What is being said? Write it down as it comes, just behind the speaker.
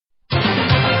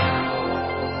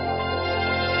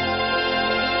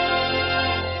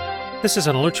This is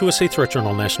an Alert USA Threat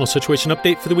Journal National Situation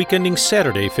Update for the week ending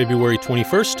Saturday, February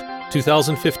 21st,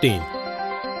 2015.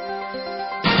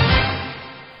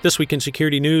 This week in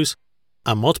security news,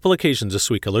 on multiple occasions this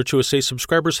week, Alert USA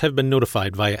subscribers have been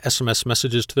notified via SMS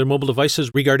messages to their mobile devices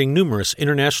regarding numerous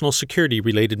international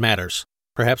security-related matters.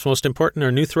 Perhaps most important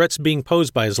are new threats being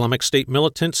posed by Islamic State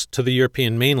militants to the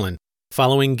European mainland,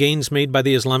 following gains made by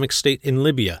the Islamic State in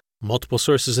Libya. Multiple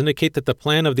sources indicate that the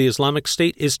plan of the Islamic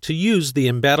State is to use the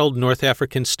embattled North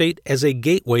African state as a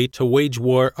gateway to wage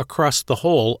war across the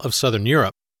whole of southern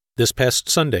Europe. This past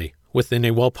Sunday, within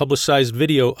a well-publicized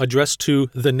video addressed to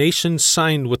the nations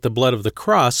signed with the blood of the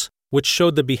cross, which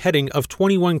showed the beheading of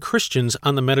 21 Christians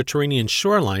on the Mediterranean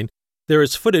shoreline, there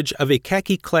is footage of a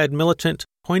khaki-clad militant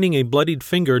pointing a bloodied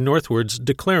finger northwards,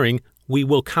 declaring, "We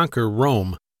will conquer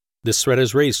Rome." This threat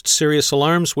has raised serious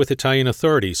alarms with Italian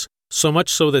authorities. So much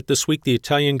so that this week the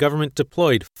Italian government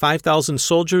deployed 5,000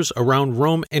 soldiers around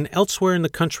Rome and elsewhere in the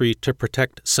country to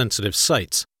protect sensitive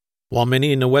sites. While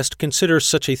many in the West consider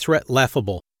such a threat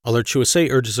laughable, Alert USA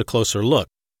urges a closer look.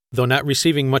 Though not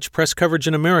receiving much press coverage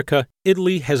in America,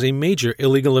 Italy has a major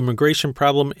illegal immigration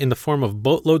problem in the form of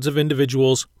boatloads of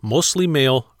individuals, mostly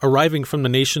male, arriving from the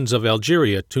nations of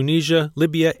Algeria, Tunisia,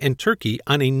 Libya, and Turkey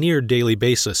on a near-daily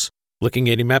basis. Looking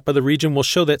at a map of the region will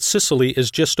show that Sicily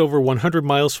is just over 100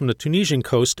 miles from the Tunisian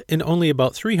coast and only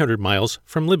about 300 miles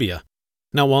from Libya.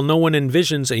 Now, while no one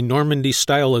envisions a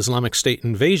Normandy-style Islamic State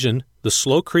invasion, the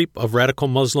slow creep of radical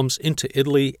Muslims into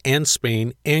Italy and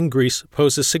Spain and Greece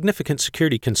poses significant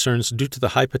security concerns due to the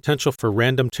high potential for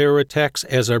random terror attacks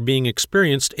as are being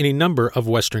experienced in a number of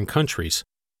Western countries.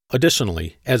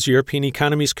 Additionally, as European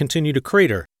economies continue to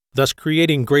crater, thus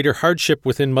creating greater hardship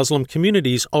within Muslim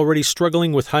communities already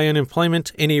struggling with high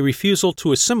unemployment and a refusal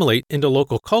to assimilate into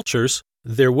local cultures,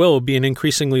 there will be an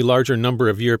increasingly larger number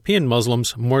of European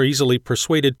Muslims more easily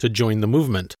persuaded to join the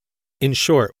movement. In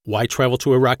short, why travel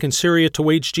to Iraq and Syria to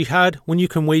wage jihad when you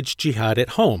can wage jihad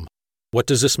at home? What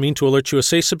does this mean to Alert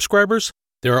USA subscribers?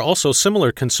 There are also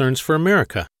similar concerns for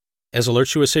America. As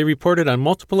Alert USA reported on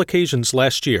multiple occasions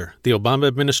last year, the Obama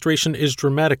administration is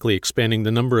dramatically expanding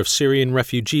the number of Syrian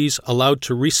refugees allowed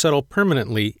to resettle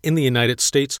permanently in the United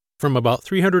States from about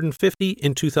 350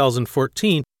 in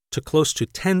 2014 to close to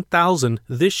 10,000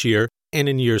 this year and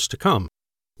in years to come.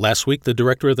 Last week, the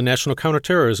director of the National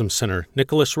Counterterrorism Center,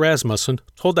 Nicholas Rasmussen,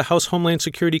 told the House Homeland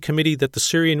Security Committee that the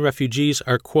Syrian refugees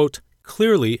are, quote,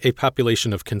 clearly a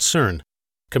population of concern.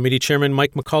 Committee Chairman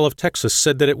Mike McCall of Texas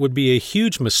said that it would be a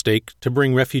huge mistake to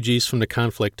bring refugees from the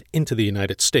conflict into the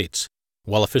United States.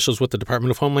 While officials with the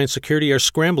Department of Homeland Security are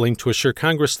scrambling to assure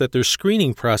Congress that their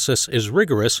screening process is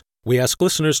rigorous, we ask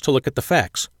listeners to look at the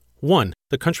facts. 1.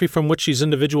 The country from which these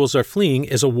individuals are fleeing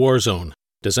is a war zone.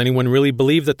 Does anyone really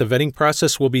believe that the vetting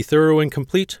process will be thorough and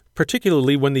complete,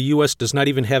 particularly when the U.S. does not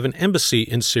even have an embassy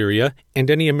in Syria,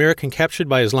 and any American captured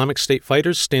by Islamic State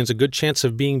fighters stands a good chance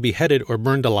of being beheaded or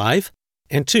burned alive?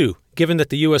 And 2, given that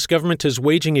the U.S. government is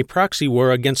waging a proxy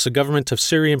war against the government of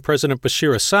Syrian President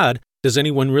Bashar Assad, does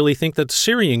anyone really think that the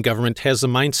Syrian government has the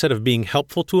mindset of being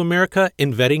helpful to America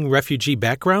in vetting refugee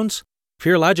backgrounds?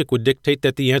 Pure logic would dictate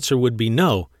that the answer would be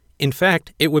no. In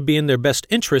fact, it would be in their best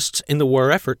interests in the war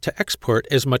effort to export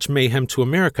as much mayhem to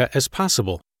America as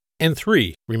possible. And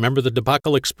 3, remember the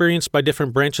debacle experienced by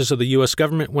different branches of the U.S.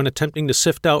 government when attempting to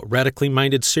sift out radically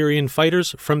minded Syrian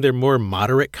fighters from their more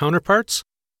moderate counterparts?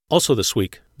 Also this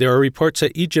week, there are reports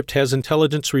that Egypt has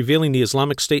intelligence revealing the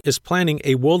Islamic State is planning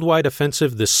a worldwide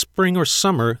offensive this spring or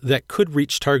summer that could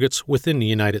reach targets within the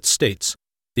United States.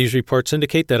 These reports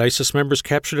indicate that ISIS members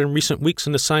captured in recent weeks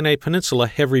in the Sinai Peninsula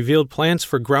have revealed plans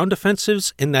for ground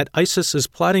offensives and that ISIS is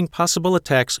plotting possible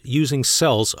attacks using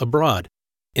cells abroad.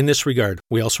 In this regard,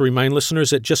 we also remind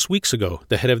listeners that just weeks ago,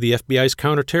 the head of the FBI's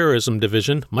Counterterrorism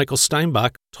Division, Michael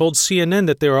Steinbach, told CNN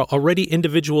that there are already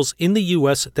individuals in the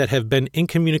U.S. that have been in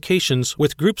communications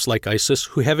with groups like ISIS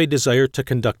who have a desire to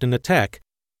conduct an attack.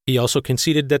 He also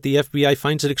conceded that the FBI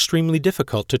finds it extremely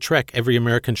difficult to track every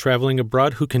American traveling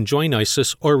abroad who can join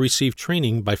ISIS or receive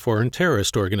training by foreign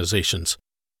terrorist organizations.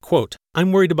 Quote,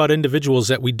 I'm worried about individuals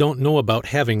that we don't know about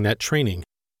having that training.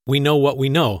 We know what we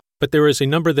know, but there is a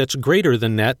number that's greater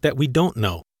than that we don't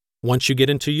know. Once you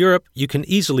get into Europe, you can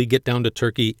easily get down to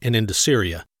Turkey and into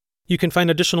Syria. You can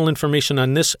find additional information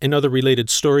on this and other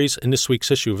related stories in this week's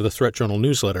issue of the Threat Journal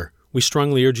newsletter. We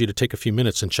strongly urge you to take a few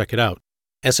minutes and check it out.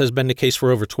 As has been the case for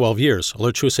over 12 years,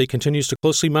 Alert USA continues to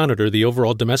closely monitor the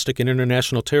overall domestic and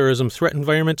international terrorism threat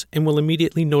environment and will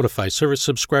immediately notify service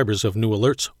subscribers of new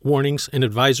alerts, warnings, and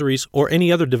advisories, or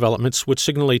any other developments which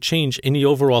signal a change in the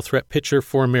overall threat picture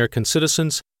for American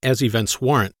citizens as events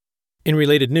warrant. In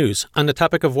related news, on the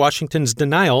topic of Washington's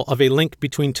denial of a link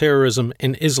between terrorism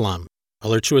and Islam,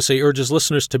 Alert USA urges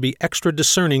listeners to be extra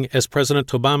discerning as President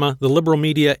Obama, the liberal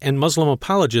media, and Muslim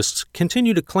apologists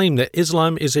continue to claim that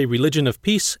Islam is a religion of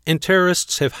peace and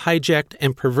terrorists have hijacked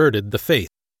and perverted the faith.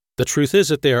 The truth is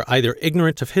that they are either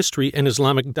ignorant of history and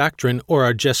Islamic doctrine or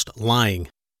are just lying.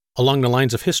 Along the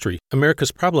lines of history,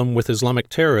 America's problem with Islamic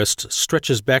terrorists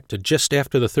stretches back to just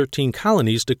after the 13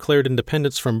 colonies declared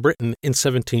independence from Britain in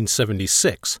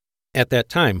 1776. At that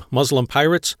time, Muslim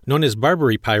pirates, known as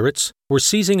Barbary pirates, were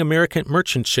seizing American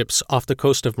merchant ships off the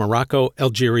coast of Morocco,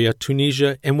 Algeria,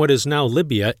 Tunisia, and what is now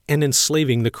Libya, and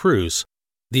enslaving the crews.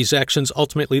 These actions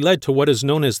ultimately led to what is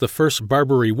known as the First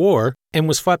Barbary War and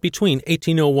was fought between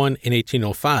 1801 and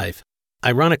 1805.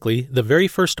 Ironically, the very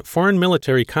first foreign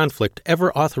military conflict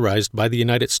ever authorized by the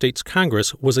United States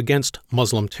Congress was against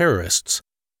Muslim terrorists.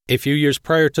 A few years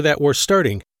prior to that war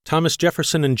starting, Thomas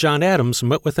Jefferson and John Adams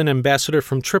met with an ambassador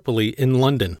from Tripoli in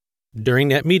London. During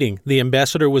that meeting, the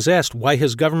ambassador was asked why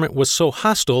his government was so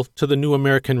hostile to the new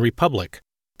American Republic.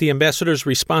 The ambassador's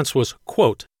response was,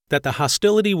 quote, that the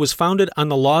hostility was founded on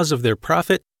the laws of their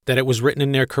prophet, that it was written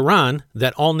in their Quran,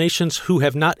 that all nations who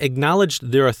have not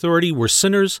acknowledged their authority were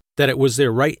sinners, that it was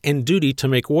their right and duty to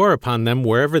make war upon them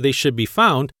wherever they should be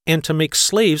found, and to make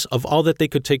slaves of all that they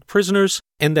could take prisoners,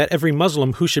 and that every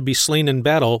Muslim who should be slain in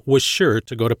battle was sure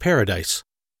to go to paradise.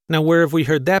 Now, where have we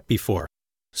heard that before?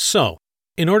 So,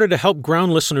 in order to help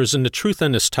ground listeners in the truth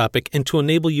on this topic and to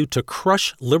enable you to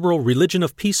crush liberal religion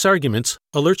of peace arguments,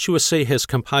 Alert USA has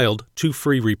compiled 2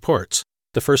 free reports.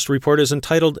 The first report is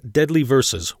entitled Deadly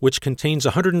Verses, which contains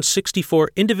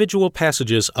 164 individual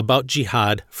passages about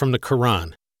jihad from the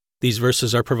Quran. These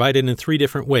verses are provided in 3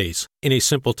 different ways, in a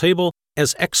simple table,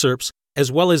 as excerpts,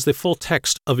 as well as the full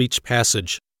text of each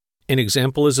passage. An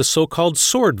example is a so-called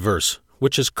sword verse,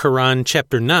 which is Quran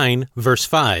chapter 9, verse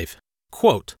 5.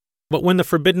 Quote, "But when the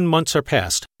forbidden months are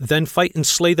past, then fight and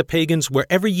slay the pagans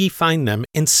wherever ye find them,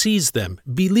 and seize them,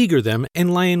 beleaguer them,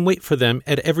 and lie in wait for them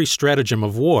at every stratagem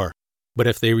of war. But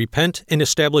if they repent and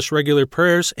establish regular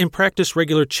prayers and practice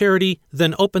regular charity,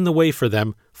 then open the way for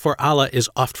them, for Allah is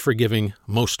oft forgiving,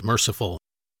 most merciful."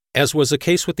 As was the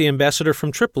case with the ambassador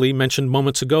from Tripoli mentioned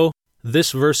moments ago,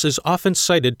 this verse is often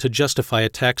cited to justify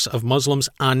attacks of Muslims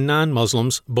on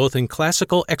non-Muslims, both in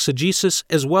classical exegesis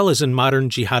as well as in modern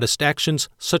jihadist actions,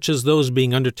 such as those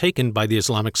being undertaken by the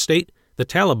Islamic State, the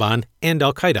Taliban, and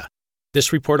Al-Qaeda.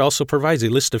 This report also provides a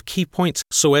list of key points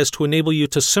so as to enable you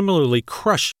to similarly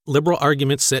crush liberal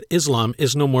arguments that Islam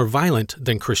is no more violent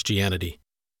than Christianity.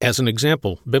 As an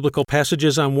example, biblical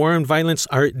passages on war and violence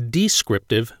are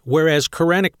descriptive, whereas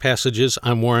Quranic passages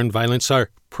on war and violence are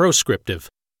proscriptive.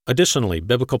 Additionally,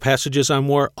 biblical passages on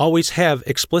war always have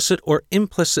explicit or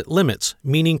implicit limits,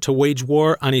 meaning to wage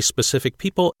war on a specific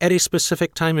people at a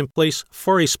specific time and place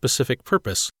for a specific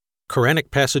purpose.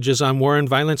 Quranic passages on war and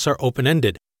violence are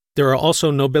open-ended. There are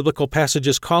also no biblical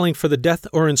passages calling for the death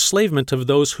or enslavement of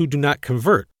those who do not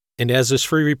convert, and as this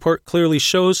free report clearly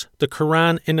shows, the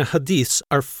Quran and the Hadiths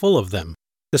are full of them.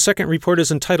 The second report is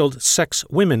entitled Sex,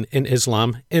 Women in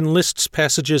Islam and lists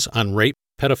passages on rape,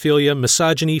 pedophilia,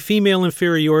 misogyny, female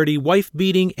inferiority,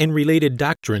 wife-beating, and related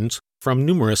doctrines from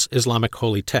numerous Islamic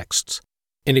holy texts.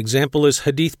 An example is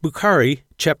Hadith Bukhari,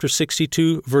 chapter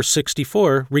 62, verse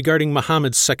 64, regarding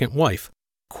Muhammad's second wife.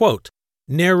 Quote,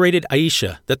 "Narrated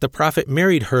Aisha that the Prophet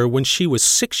married her when she was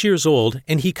 6 years old,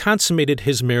 and he consummated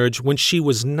his marriage when she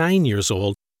was 9 years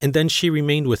old, and then she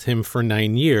remained with him for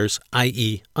 9 years,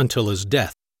 i.e., until his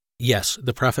death. Yes,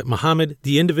 the Prophet Muhammad,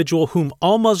 the individual whom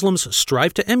all Muslims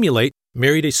strive to emulate,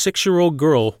 married a 6-year-old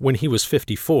girl when he was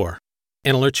 54.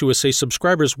 And Alert USA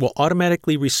subscribers will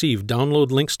automatically receive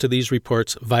download links to these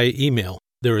reports via email.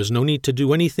 There is no need to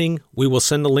do anything. We will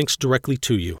send the links directly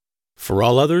to you. For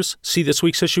all others, see this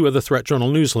week's issue of the Threat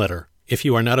Journal newsletter. If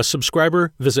you are not a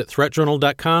subscriber, visit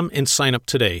threatjournal.com and sign up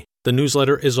today. The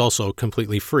newsletter is also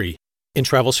completely free. In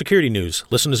travel security news,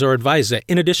 listeners are advised that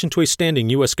in addition to a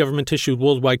standing U.S. government-issued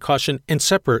worldwide caution and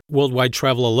separate worldwide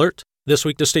travel alert, this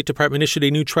week the State Department issued a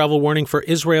new travel warning for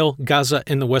Israel, Gaza,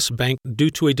 and the West Bank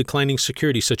due to a declining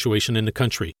security situation in the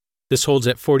country. This holds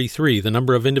at 43 the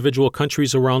number of individual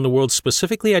countries around the world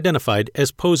specifically identified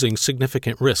as posing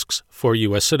significant risks for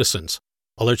U.S. citizens.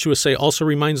 Alert USA also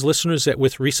reminds listeners that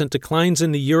with recent declines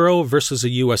in the euro versus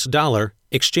the U.S. dollar,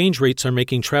 exchange rates are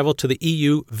making travel to the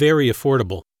EU very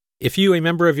affordable. If you, a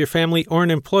member of your family, or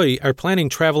an employee are planning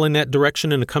travel in that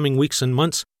direction in the coming weeks and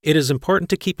months, it is important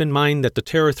to keep in mind that the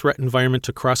terror threat environment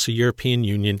across the European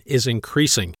Union is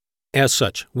increasing. As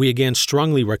such, we again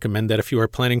strongly recommend that if you are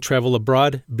planning travel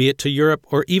abroad, be it to Europe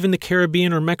or even the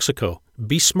Caribbean or Mexico,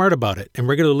 Be smart about it and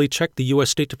regularly check the U.S.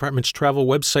 State Department's travel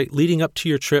website leading up to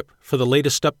your trip for the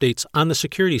latest updates on the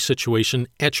security situation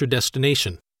at your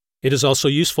destination. It is also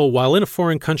useful while in a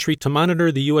foreign country to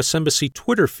monitor the U.S. Embassy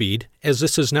Twitter feed, as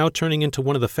this is now turning into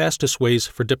one of the fastest ways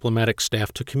for diplomatic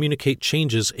staff to communicate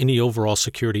changes in the overall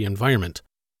security environment.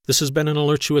 This has been an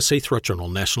AlertsUSA Threat Journal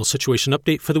National Situation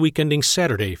Update for the week ending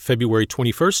Saturday, February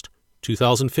 21st,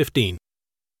 2015.